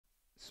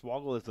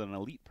Swoggle is an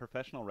elite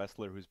professional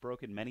wrestler who's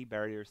broken many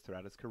barriers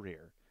throughout his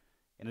career.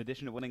 In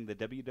addition to winning the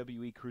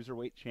WWE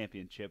Cruiserweight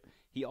Championship,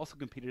 he also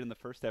competed in the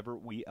first ever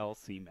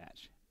WeLC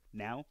match.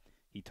 Now,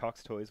 he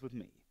talks toys with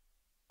me.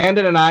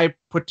 Brandon and I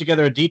put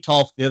together a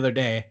detolf the other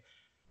day,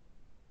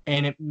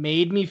 and it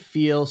made me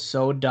feel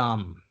so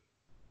dumb.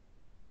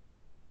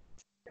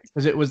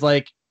 Because it was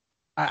like,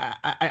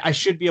 I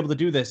should be able to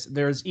do this.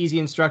 There's easy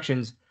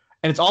instructions,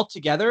 and it's all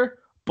together,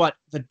 but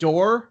the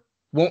door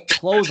won't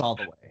close all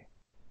the way.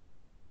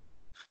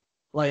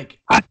 Like,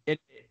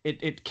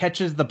 it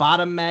catches the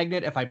bottom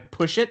magnet if I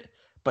push it,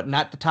 but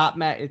not the top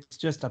magnet. It's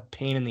just a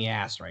pain in the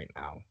ass right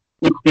now.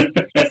 You're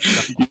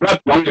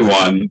not the only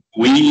one.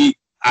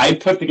 I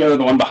put together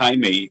the one behind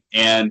me,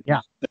 and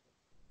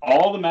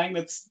all the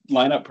magnets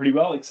line up pretty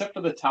well, except for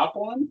the top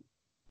one.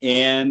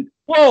 And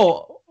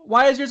whoa,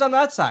 why is yours on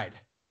that side?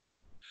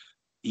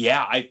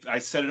 Yeah, I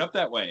set it up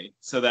that way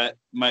so that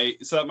my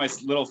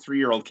little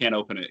 3-year-old can't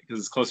open it because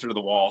it's closer to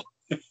the wall.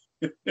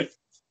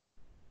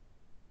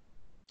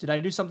 Did I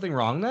do something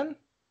wrong then?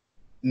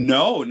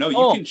 No, you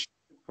can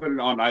put it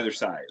on either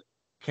side.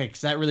 Okay,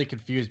 because that really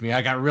confused me.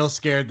 I got real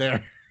scared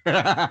there.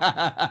 But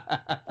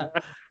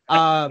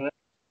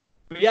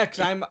yeah,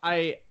 because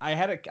I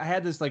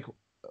had this like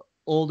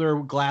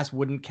older glass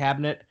wooden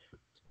cabinet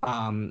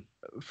from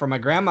my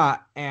grandma,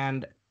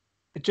 and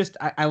it just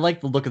I like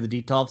the look of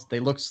the detolfs.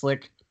 They look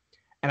slick,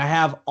 and I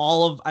have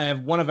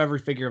one of every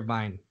figure of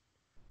mine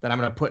that I'm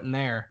gonna put in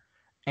there,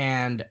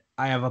 and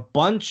I have a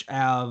bunch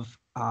of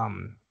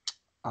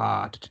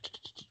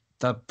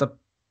the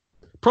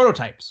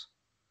prototypes.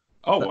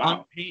 Oh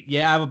wow! I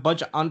have a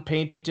bunch of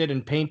unpainted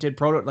and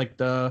painted like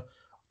the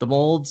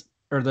molds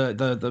or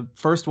the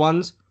first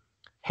ones,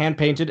 hand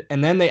painted,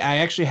 and then I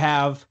actually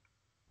have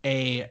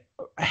a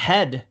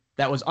head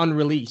that was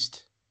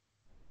unreleased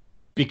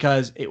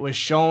because it was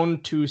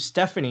shown to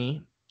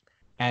Stephanie,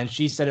 and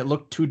she said it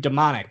looked too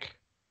demonic,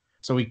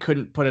 so we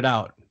couldn't put it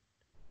out.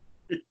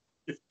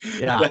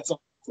 Yeah, that's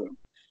awesome.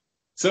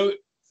 So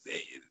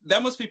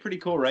that must be pretty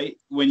cool, right?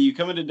 When you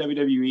come into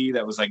WWE,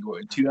 that was like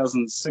what,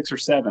 2006 or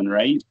 7,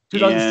 right?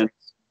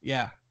 2006.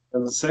 Yeah.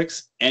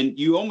 2006, and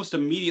you almost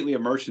immediately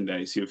have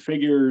merchandise. You have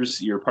figures.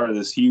 You're part of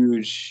this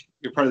huge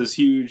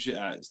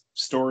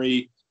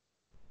story.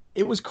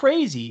 It was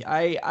crazy.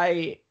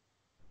 All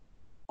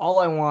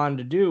I wanted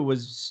to do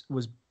was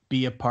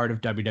be a part of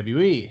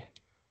WWE.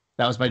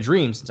 That was my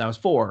dream since I was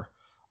 4.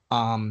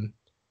 And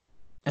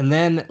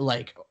then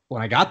like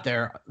when I got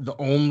there, the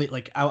only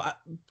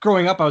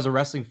growing up, I was a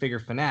wrestling figure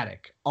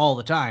fanatic all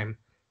the time.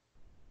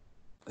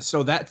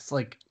 So that's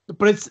like,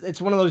 but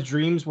it's one of those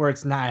dreams where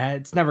it's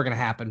never going to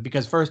happen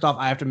because first off,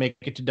 I have to make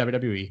it to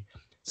WWE.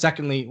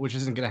 Secondly, which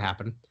isn't going to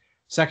happen.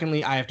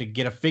 Secondly, I have to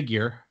get a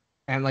figure,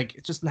 and like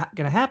it's just not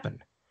going to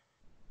happen.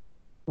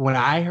 When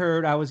I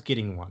heard I was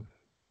getting one,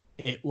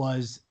 it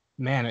was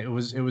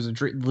a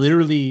dream.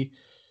 Literally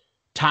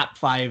top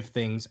 5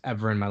 things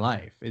ever in my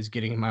life is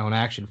getting my own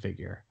action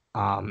figure.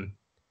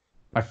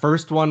 My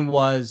first one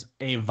was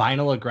a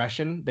vinyl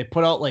aggression. They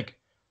put out like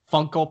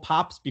Funko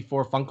Pops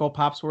before Funko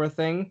Pops were a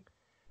thing.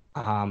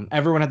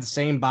 Everyone had the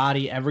same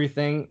body,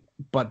 everything,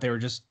 but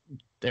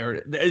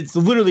it's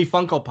literally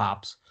Funko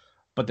Pops,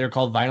 but they're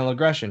called vinyl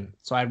aggression.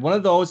 So I had one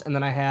of those, and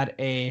then I had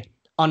a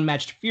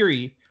Unmatched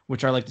Fury,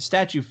 which are like the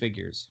statue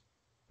figures.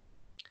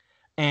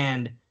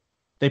 And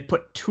they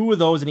put 2 of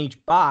those in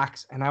each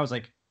box, and I was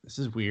like, this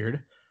is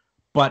weird.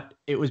 But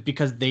it was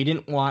because they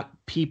didn't want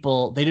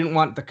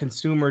the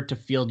consumer to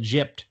feel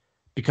gypped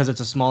because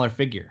it's a smaller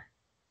figure.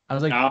 I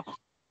was like, no.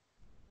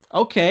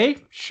 Okay,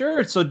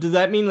 sure. So does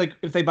that mean like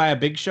if they buy a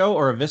Big Show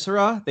or a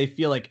Viscera, they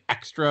feel like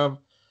extra?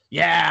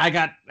 Yeah, I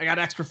got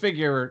extra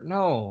figure.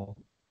 No,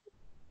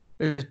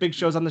 there's Big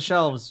Shows on the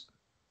shelves.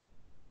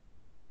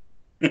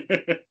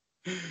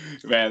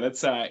 Man,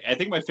 that's I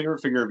think my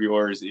favorite figure of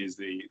yours is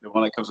the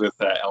one that comes with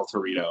El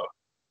Torito.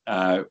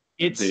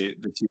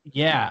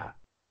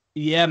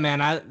 Yeah,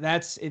 man.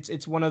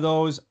 It's one of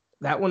those.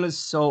 That one is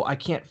so I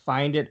can't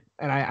find it,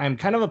 and I'm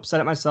kind of upset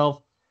at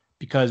myself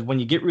because when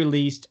you get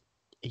released,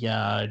 you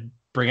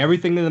bring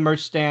everything to the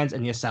merch stands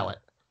and you sell it.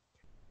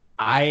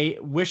 I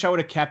wish I would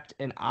have kept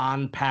an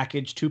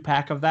on-package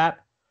 2-pack of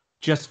that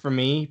just for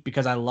me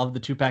because I love the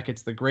 2-pack.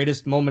 It's the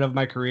greatest moment of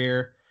my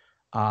career,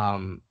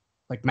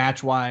 like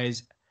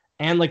match-wise,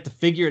 and like the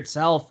figure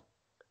itself.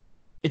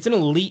 It's an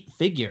elite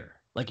figure.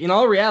 Like in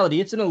all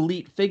reality, it's an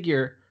elite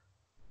figure.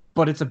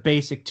 But it's a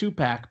basic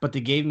 2-pack, but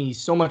they gave me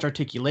so much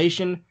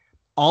articulation.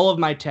 All of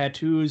my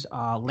tattoos,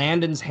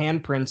 Landon's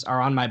handprints are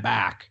on my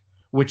back,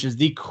 which is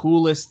the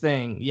coolest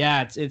thing.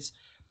 Yeah,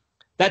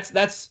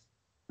 that's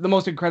the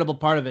most incredible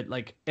part of it.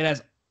 Like it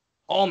has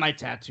all my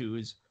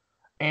tattoos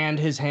and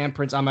his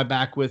handprints on my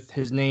back with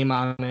his name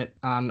on it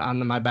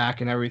on my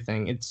back and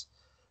everything. It's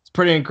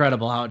pretty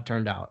incredible how it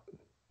turned out.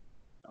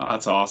 Oh,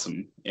 that's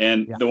awesome.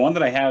 And the one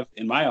that I have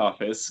in my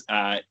office,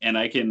 and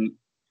I can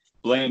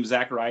blame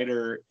Zack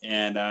Ryder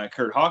and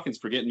Kurt Hawkins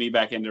for getting me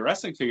back into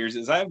wrestling figures,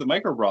 is I have the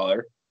Micro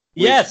Brawler.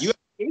 Yes, you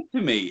gave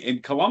to me in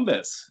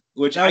Columbus,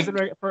 which that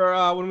was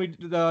for when we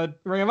did the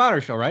Ring of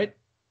Honor show, right?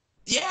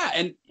 Yeah,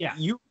 and Yeah.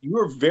 you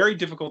are very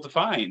difficult to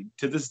find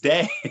to this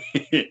day.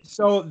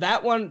 So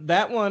that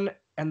one,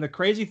 and the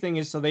crazy thing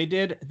is, so they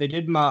did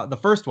the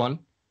first one,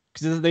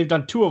 because they've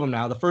done 2 of them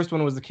now. The first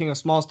one was the King of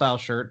Small Style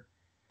shirt,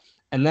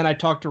 and then I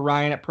talked to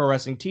Ryan at Pro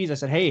Wrestling Tees. I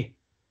said, "Hey,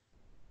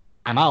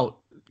 I'm out.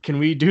 Can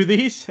we do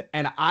these?"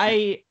 And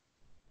I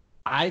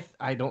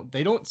don't.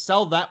 They don't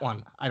sell that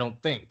one. I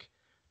don't think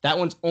that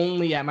one's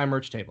only at my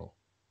merch table.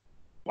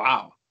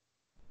 Wow.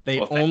 They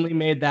only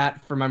made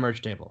that for my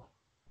merch table,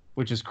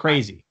 which is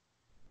crazy.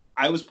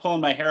 I was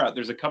pulling my hair out.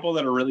 There's a couple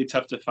that are really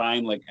tough to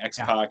find, like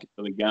X-Pac,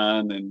 Billy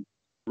Gunn, and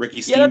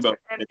Ricky Steamboat.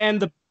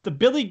 And the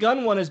Billy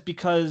Gunn one is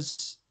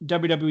because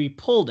WWE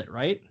pulled it,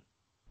 right?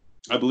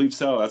 I believe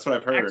so. That's what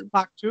I've heard.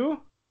 X-Pac too?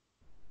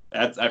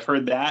 I've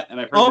heard that, and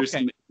I've heard there's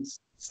some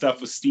stuff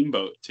with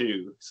Steamboat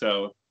too.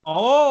 So.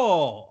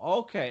 Oh,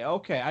 okay.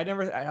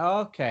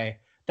 Okay.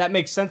 That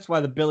makes sense why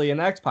the Billy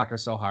and X-Pac are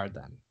so hard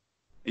then.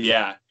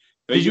 Yeah.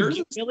 But Did you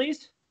get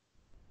Billy's?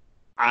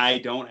 I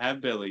don't have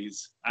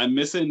Billy's. I'm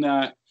missing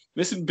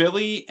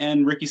Billy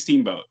and Ricky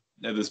Steamboat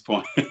at this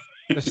point.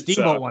 The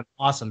Steamboat one's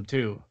awesome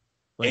too.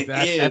 Like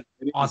that's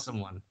an awesome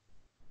one.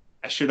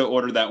 I should have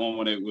ordered that one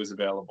when it was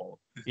available.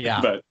 Yeah.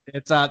 But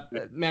it's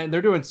man,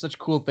 they're doing such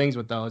cool things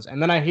with those.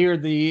 And then I hear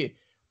the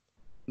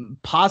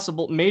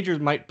possible majors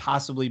might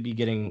possibly be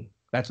getting,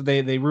 that's what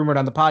they rumored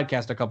on the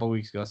podcast a couple of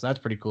weeks ago. So that's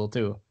pretty cool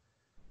too.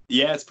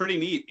 Yeah, it's pretty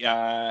neat.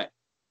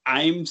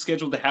 I'm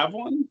scheduled to have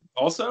one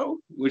also,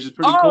 which is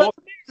pretty cool. That's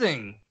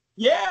amazing.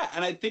 Yeah,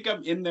 and I think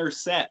I'm in their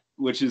set,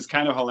 which is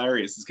kind of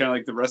hilarious. It's kind of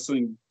like the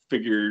wrestling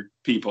figure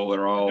people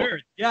are all.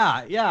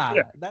 Yeah.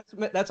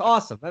 That's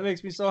awesome. That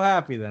makes me so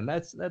happy. Then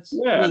that's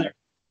really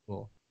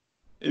cool.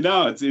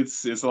 No,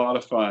 it's a lot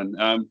of fun.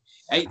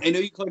 I know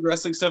you collect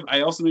wrestling stuff. I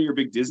also know you're a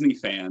big Disney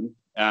fan.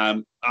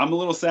 I'm a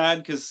little sad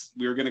because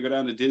we were going to go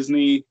down to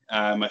Disney.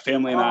 My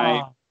family and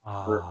I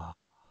for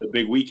the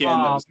big weekend.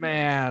 Oh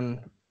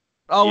man.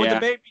 Oh, with the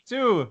baby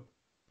too.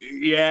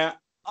 Yeah.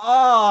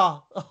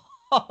 Oh,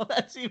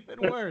 that's even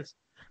worse.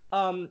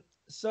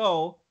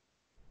 So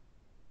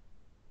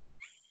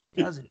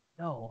doesn't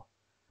know.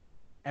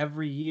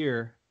 Every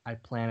year I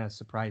plan a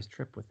surprise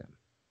trip with him.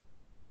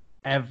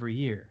 Every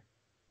year.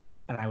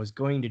 And I was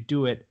going to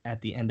do it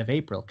at the end of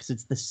April because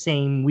it's the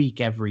same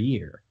week every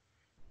year.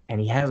 And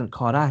he hasn't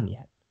caught on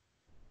yet.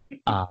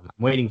 I'm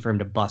waiting for him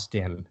to bust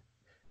in.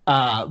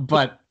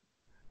 But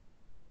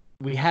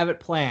we have it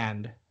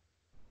planned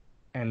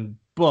and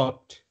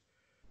booked.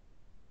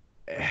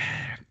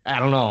 I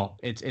don't know.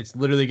 It's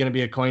literally going to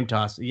be a coin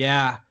toss.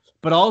 Yeah,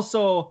 but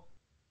also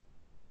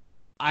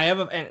I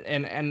have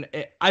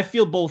I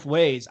feel both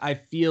ways. I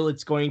feel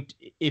it's going to,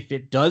 if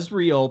it does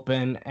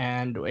reopen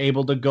and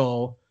able to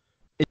go,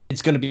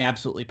 it's going to be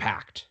absolutely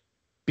packed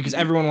because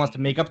everyone wants to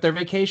make up their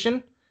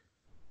vacation,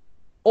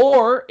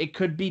 or it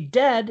could be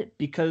dead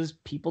because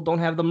people don't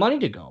have the money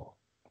to go.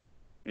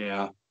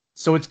 Yeah.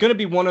 So it's going to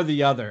be one or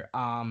the other.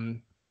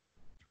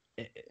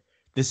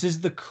 This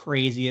is the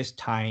craziest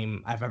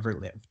time I've ever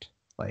lived.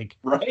 Like,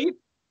 right?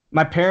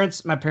 My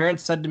parents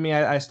said to me,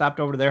 I stopped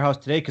over to their house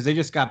today because they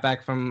just got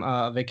back from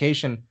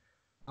vacation,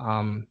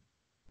 and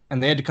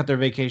they had to cut their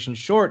vacation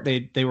short.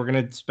 They were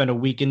going to spend a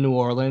week in New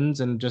Orleans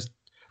and just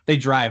they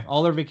drive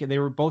all their they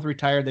were both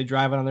retired. They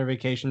drive on their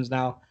vacations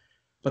now,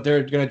 but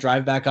they're going to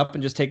drive back up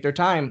and just take their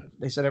time.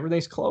 They said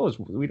everything's closed.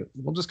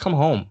 We'll just come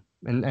home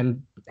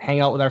and hang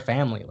out with our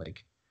family.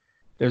 Like,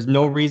 there's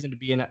no reason to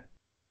be in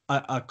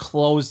a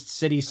closed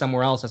city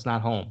somewhere else that's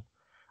not home.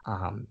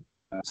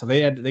 So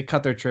they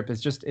cut their trip.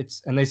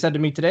 And they said to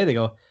me today, they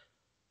go,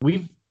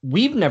 we've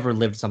never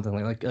lived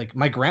something like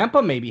my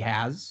grandpa maybe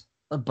has,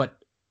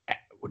 but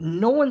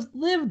no one's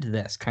lived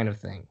this kind of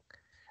thing.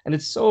 And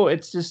it's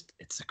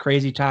a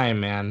crazy time,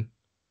 man.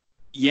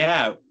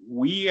 Yeah.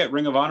 We at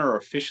Ring of Honor are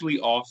officially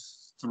off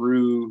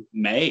through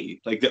May.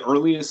 Like the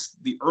earliest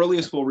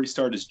we'll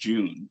restart is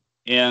June.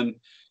 And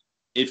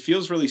it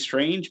feels really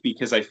strange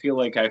because I feel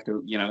like I have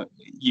to,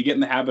 you get in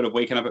the habit of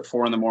waking up at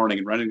 4 a.m.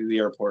 and running to the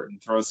airport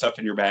and throwing stuff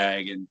in your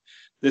bag and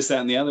this, that,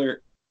 and the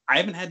other. I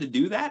haven't had to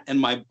do that. And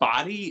my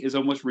body is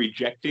almost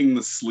rejecting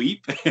the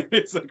sleep.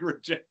 It's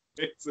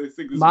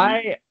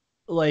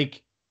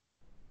like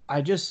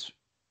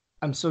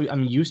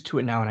I'm used to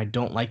it now. And I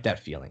don't like that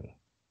feeling.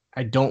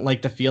 I don't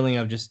like the feeling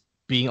of just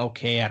being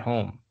okay at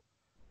home.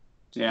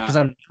 Yeah. Because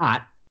I'm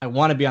not. I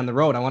want to be on the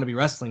road. I want to be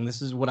wrestling.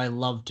 This is what I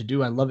love to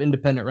do. I love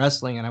independent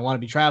wrestling, and I want to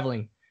be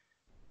traveling.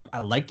 I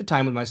like the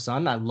time with my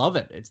son. I love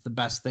it. It's the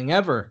best thing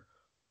ever.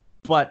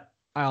 But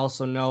I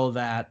also know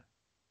that,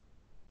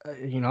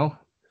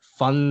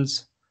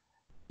 funds,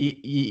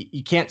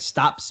 you can't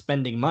stop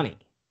spending money.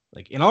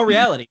 Like, in all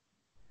reality,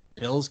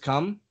 bills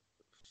come,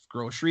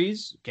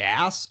 groceries,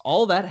 gas,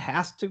 all that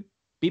has to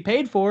be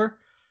paid for.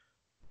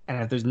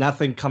 And if there's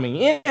nothing coming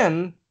in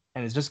and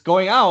it's just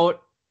going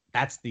out,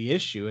 that's the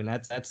issue, and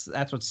that's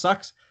what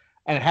sucks.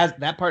 And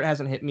that part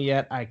hasn't hit me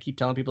yet. I keep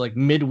telling people like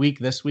midweek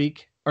this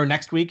week or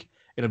next week,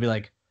 it'll be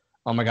like,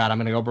 oh my God, I'm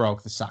gonna go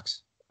broke. This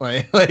sucks.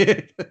 But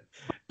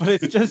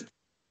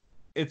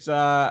it's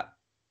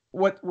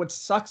what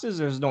sucks is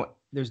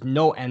there's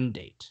no end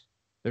date.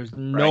 There's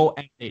no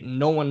end date.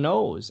 No one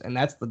knows, and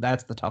that's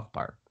the tough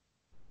part.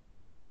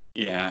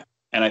 Yeah,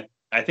 and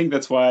I think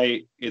that's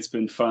why it's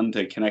been fun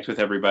to connect with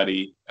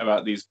everybody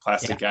about these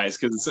plastic guys,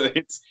 because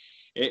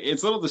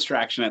it's a little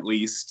distraction at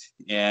least.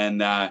 And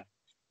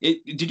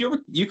did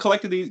you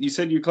collected these? You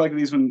said you collected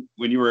these when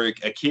you were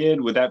a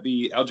kid. Would that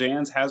be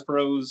LJN's,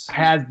 Hasbros?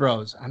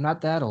 Hasbros. I'm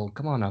not that old.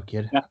 Come on now,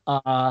 kid.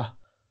 Yeah.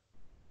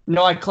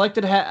 No, I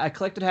collected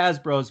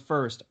Hasbros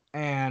first,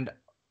 and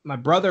my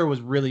brother was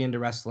really into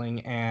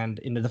wrestling and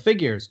into the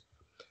figures.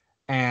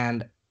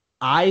 And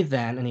I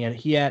remember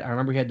he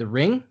had the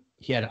ring.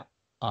 He had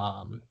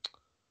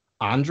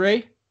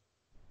Andre,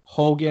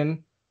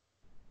 Hogan,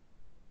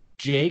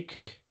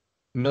 Jake,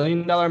 $1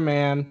 Million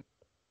Man,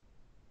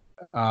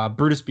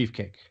 Brutus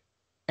Beefcake,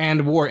 and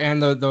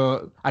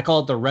the I call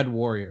it the Red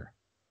Warrior,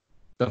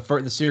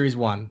 the Series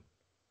 1.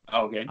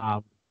 Okay.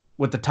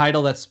 With the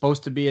title that's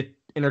supposed to be an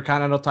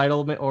Intercontinental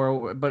title,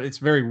 but it's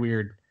very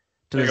weird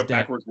to this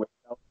day.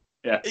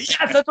 Yeah. Yes,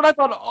 that's what I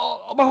thought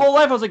all my whole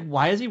life. I was like,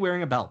 why is he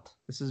wearing a belt?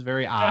 This is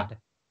very odd.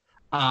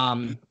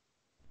 And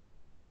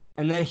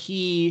then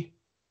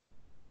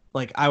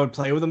I would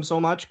play with him so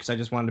much because I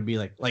just wanted to be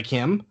like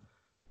him.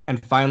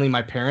 And finally,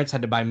 my parents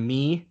had to buy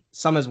me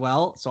some as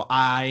well. So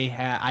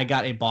I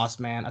got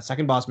a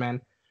second Boss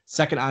Man,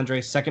 second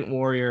Andre, second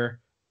Warrior,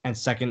 and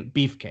second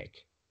Beefcake.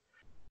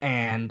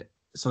 And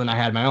so then I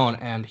had my own,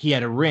 and he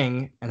had a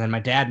ring, and then my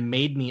dad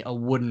made me a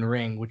wooden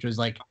ring, which was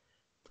like,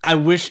 I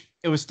wish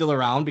it was still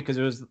around because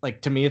it was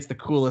like, to me, it's the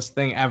coolest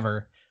thing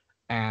ever,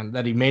 and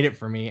that he made it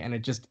for me. And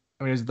it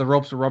was the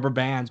ropes were rubber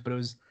bands, but it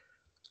was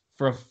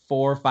for a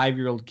 4 or 5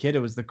 year old kid, it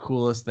was the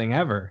coolest thing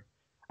ever.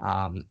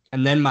 And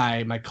then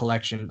my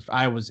collection,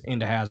 I was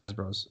into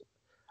Hasbros.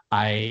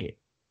 I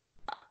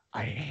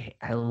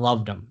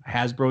loved them.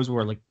 Hasbros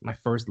were like my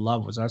first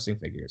love was wrestling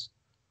figures.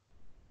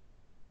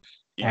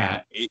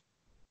 Yeah,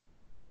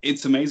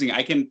 it's amazing.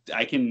 I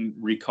can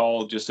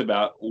recall just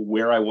about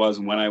where I was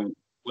when I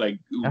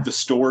the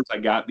stores I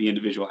got the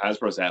individual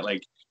Hasbros at.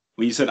 Like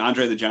when you said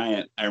Andre the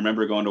Giant, I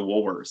remember going to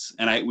Woolworths,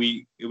 and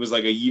it was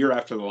like a year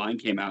after the line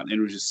came out, and it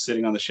was just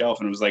sitting on the shelf,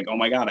 and it was like, oh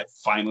my god, I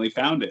finally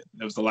found it.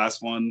 That was the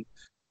last one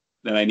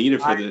that I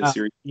needed for the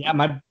series. Yeah,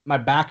 my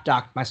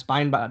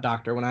spine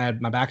doctor, when I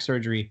had my back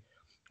surgery,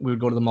 we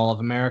would go to the Mall of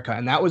America,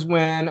 and that was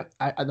when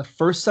the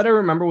first set I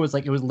remember was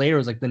like, it was later, it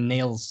was like the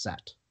Nails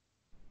set.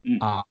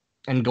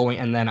 And going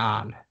and then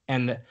on,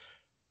 and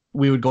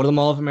we would go to the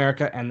Mall of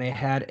America, and they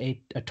had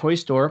a toy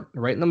store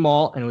right in the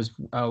mall, and it was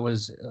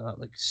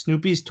like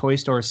Snoopy's toy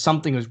store or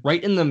something. It was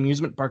right in the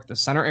amusement park, the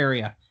center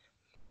area,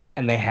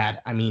 and they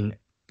had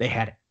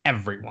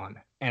everyone.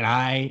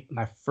 And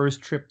my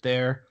first trip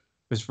there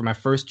was for my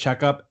first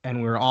checkup, and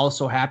we were all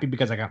so happy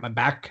because I got my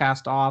back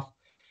cast off,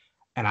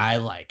 and I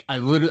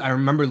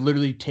remember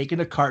literally taking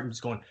a cart and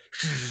just going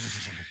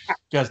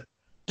just.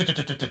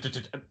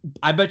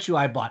 I bet you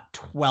I bought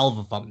 12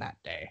 of them that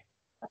day,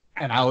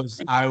 and I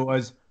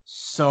was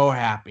so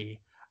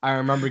happy. I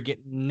remember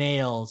getting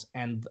Nails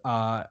and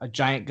a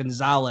Giant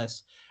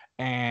Gonzalez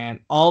and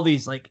all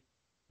these, like,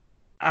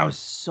 I was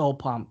so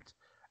pumped.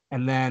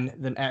 And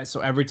then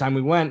so every time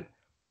we went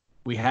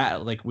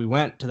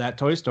to that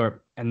toy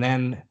store, and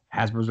then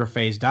Hasbros were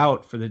phased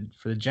out for the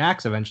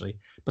Jacks eventually,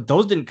 but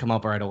those didn't come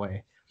up right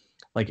away,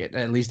 like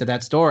at least at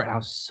that store, and I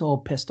was so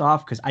pissed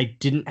off because I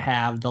didn't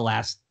have the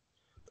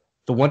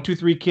 1, 2,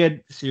 3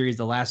 Kid series,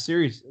 the last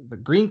series, the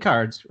green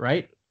cards,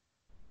 right?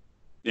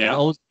 Yeah.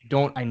 Those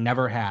I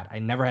never had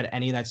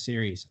any of that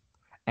series.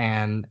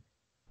 And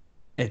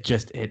there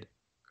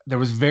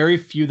was very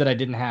few that I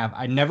didn't have.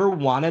 I never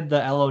wanted the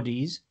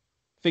LODs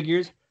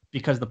figures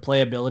because the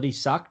playability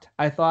sucked,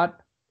 I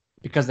thought,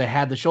 because they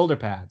had the shoulder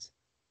pads.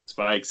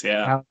 Spikes,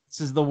 yeah. Now, this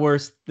is the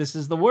worst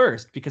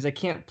because I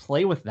can't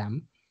play with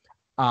them.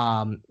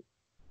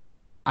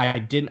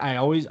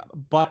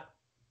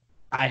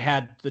 I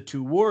had the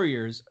 2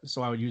 Warriors,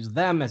 so I would use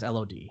them as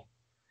LOD,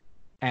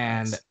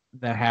 and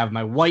then have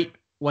my white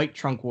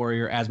Trunk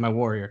Warrior as my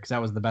Warrior because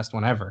that was the best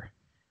one ever.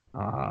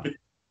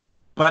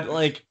 But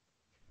like,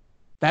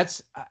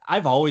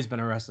 I've always been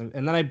a wrestling,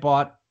 and then I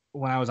bought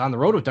when I was on the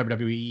road with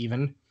WWE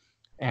even,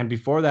 and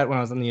before that when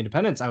I was on the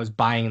independents, I was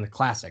buying the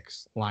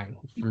classics line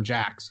from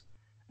Jack's,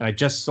 and I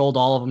just sold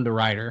all of them to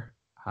Ryder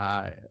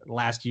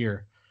last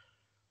year,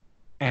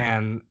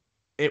 and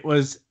it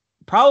was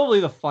probably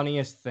the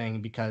funniest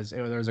thing because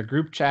there was a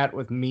group chat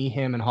with me,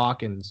 him, and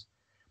Hawkins,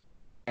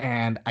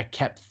 and I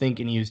kept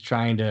thinking he was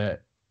trying to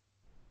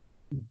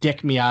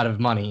dick me out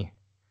of money,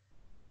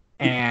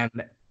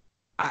 and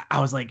I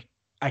was like,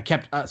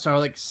 so I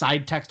like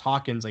side text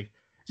Hawkins like,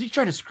 is he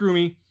trying to screw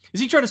me? Is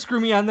he trying to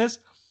screw me on this?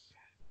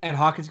 And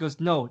Hawkins goes,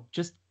 no,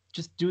 just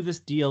do this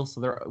deal.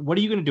 So what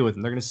are you gonna do with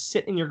them? They're gonna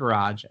sit in your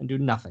garage and do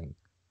nothing.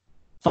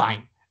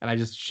 Fine. And I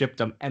just shipped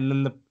them, and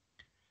then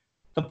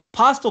the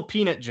Postl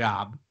Peanut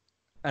Job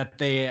that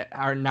they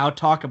are now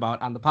talk about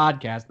on the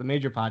podcast, the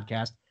major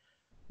podcast,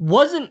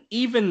 wasn't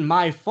even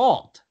my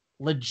fault.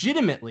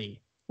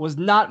 Legitimately was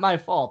not my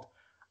fault.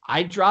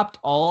 I dropped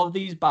all of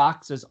these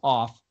boxes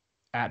off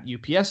at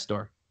UPS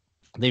store.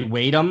 They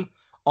weighed them,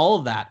 all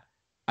of that.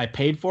 I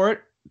paid for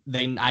it.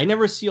 I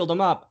never sealed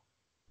them up.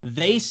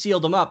 They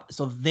sealed them up.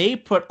 So they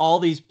put all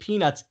these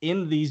peanuts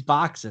in these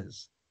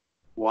boxes.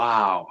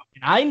 Wow.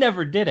 And I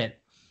never did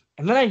it.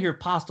 And then I hear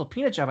Postl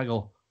Peanut Job. I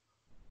go,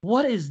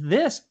 what is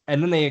this?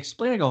 And then they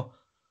explain. I go,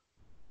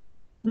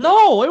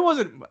 no, it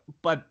wasn't.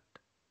 But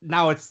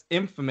now it's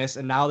infamous.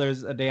 And now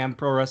there's a damn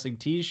Pro Wrestling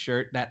Tees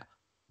shirt that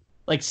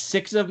like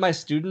 6 of my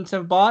students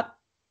have bought.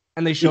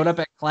 And they showed up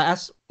at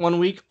class one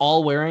week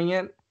all wearing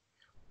it.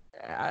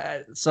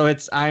 So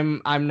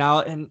I'm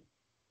now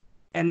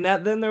and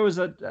then there was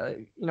a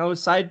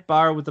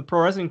sidebar with the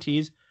Pro Wrestling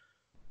Tees.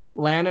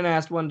 Landon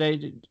asked one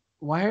day,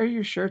 why are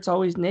your shirts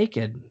always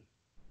naked?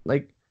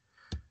 Like,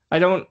 I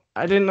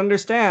didn't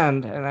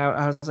understand. And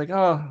I was like,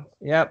 oh,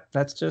 yep,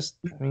 that's just,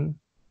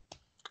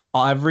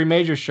 every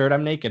major shirt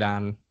I'm naked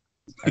on.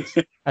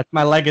 That's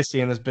my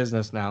legacy in this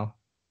business now.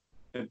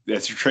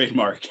 That's your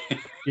trademark.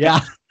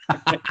 Yeah.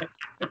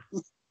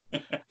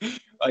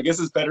 I guess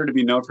it's better to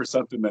be known for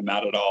something than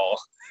not at all.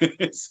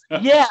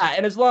 Yeah,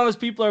 and as long as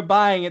people are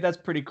buying it, that's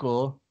pretty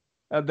cool.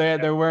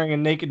 They're wearing a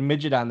naked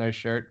midget on their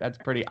shirt. That's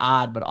pretty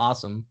odd, but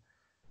awesome.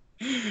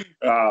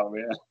 Oh,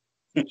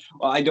 man.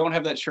 Well, I don't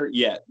have that shirt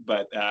yet,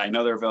 but I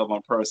know they're available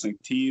on Pro Wrestling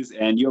Tees,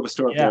 and you have a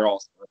store up there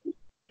also.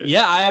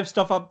 Yeah, I have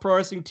stuff up Pro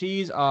Wrestling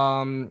Tees.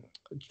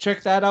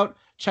 Check that out.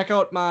 Check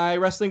out my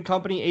wrestling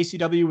company,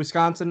 ACW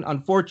Wisconsin.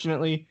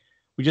 Unfortunately,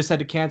 we just had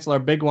to cancel our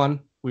big one.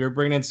 We were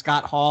bringing in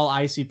Scott Hall,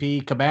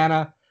 ICP,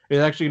 Cabana. It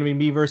was actually going to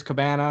be me versus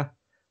Cabana,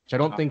 which I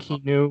don't think he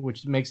knew,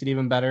 which makes it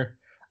even better.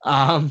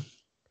 But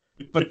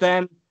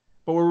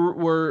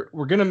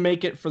we're gonna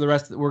make it for the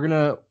rest. We're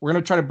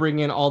gonna try to bring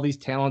in all these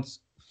talents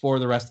for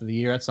the rest of the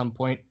year at some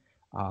point.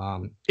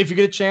 If you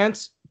get a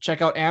chance,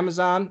 check out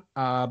Amazon.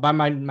 Buy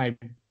my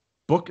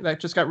book that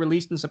just got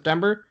released in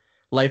September.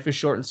 Life is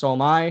Short and So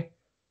Am I.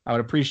 I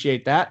would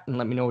appreciate that, and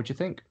let me know what you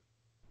think.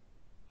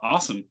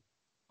 Awesome.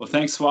 Well,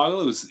 thanks,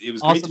 Swoggle. It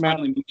was awesome, great to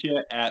finally meet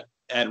you at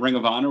Ring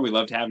of Honor. We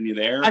loved having you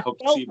there. I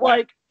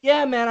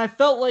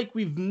felt like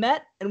we've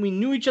met and we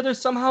knew each other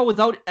somehow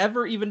without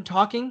ever even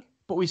talking,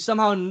 but we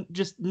somehow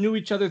just knew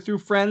each other through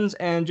friends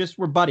and just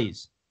were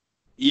buddies.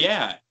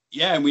 Yeah,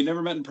 and we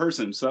never met in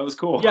person, so that was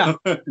cool. Yeah,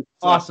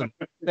 awesome.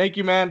 Thank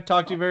you, man.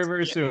 Talk to you very,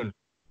 very soon.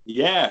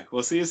 Yeah,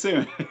 we'll see you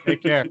soon.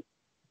 Take care.